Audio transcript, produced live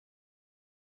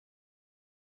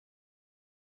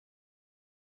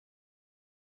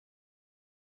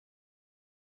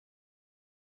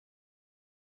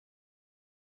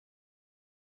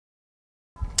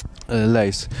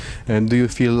Lace. Do you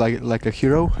feel like a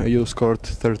hero? You scored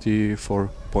 34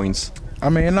 points. I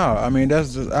mean, no. I mean,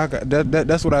 that's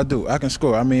what I do. I can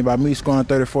score. I mean, by me scoring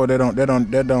 34,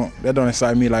 that don't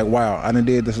excite me like wow. I done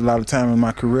did this a lot of time in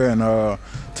my career, and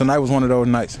tonight was one of those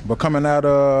nights. But coming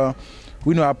out,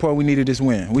 we knew how important we needed this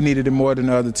win. We needed it more than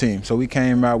the other team. So we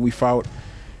came out, we fought.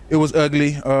 It was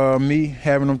ugly. Me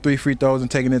having them 3 free throws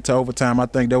and taking it to overtime, I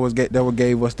think that what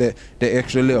gave us that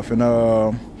extra lift. And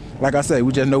like I said,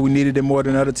 we just know we needed it more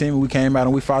than the other team. We came out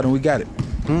and we fought and we got it.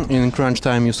 In crunch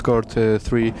time, you scored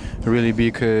 3 really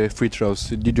big free throws.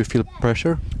 Did you feel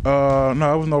pressure? No,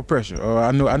 there was no pressure.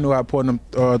 I knew how important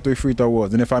them 3 free throw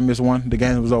was, and if I missed one, the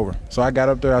game was over. So I got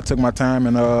up there, I took my time,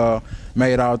 and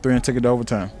made all 3 and took it to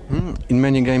overtime. In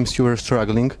many games, you were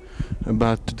struggling,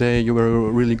 but today you were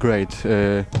really great.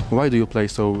 Why do you play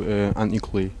so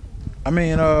unequally? I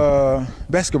mean,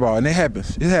 basketball, and it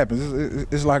happens. It happens.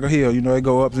 It's like a hill, you know. It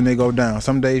go ups and they go down.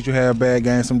 Some days you have bad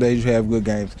games, some days you have good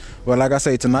games. But like I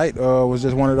say, tonight was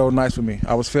just one of those nights for me.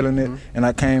 I was feeling it, and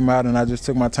I came out and I just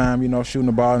took my time, you know, shooting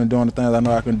the ball and doing the things I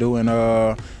know I can do, and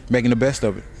making the best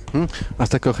of it.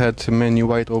 Asseco had many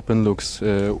wide open looks.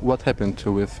 What happened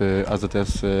with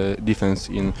AZS defense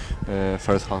in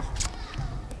first half?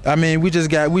 I mean, we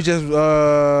just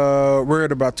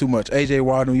worried about too much. AJ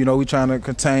Walden, you know, we trying to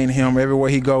contain him everywhere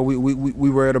he go. We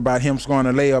worried about him scoring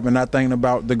a layup and not thinking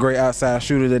about the great outside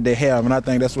shooter that they have. And I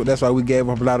think that's why we gave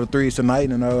up a lot of threes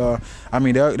tonight. And I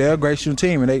mean, they're a great shooting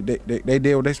team, and they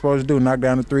did what they supposed to do: knock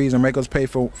down the threes and make us pay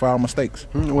for our mistakes.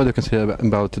 What do you consider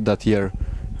about that year?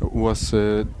 Was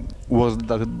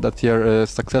that year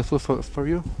successful for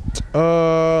you?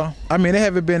 I mean, it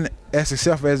haven't been as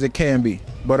successful as it can be,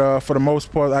 but for the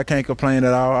most part, I can't complain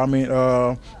at all. I mean,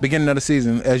 beginning of the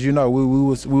season, as you know, we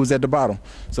was at the bottom,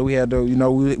 so we had to, you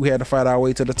know, we had to fight our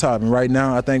way to the top. And right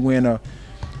now, I think we're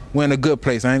in a good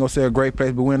place. I ain't gonna say a great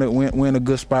place, but we're in a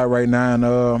good spot right now.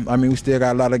 And I mean, we still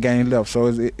got a lot of games left, so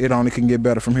it only can get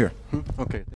better from here. Okay.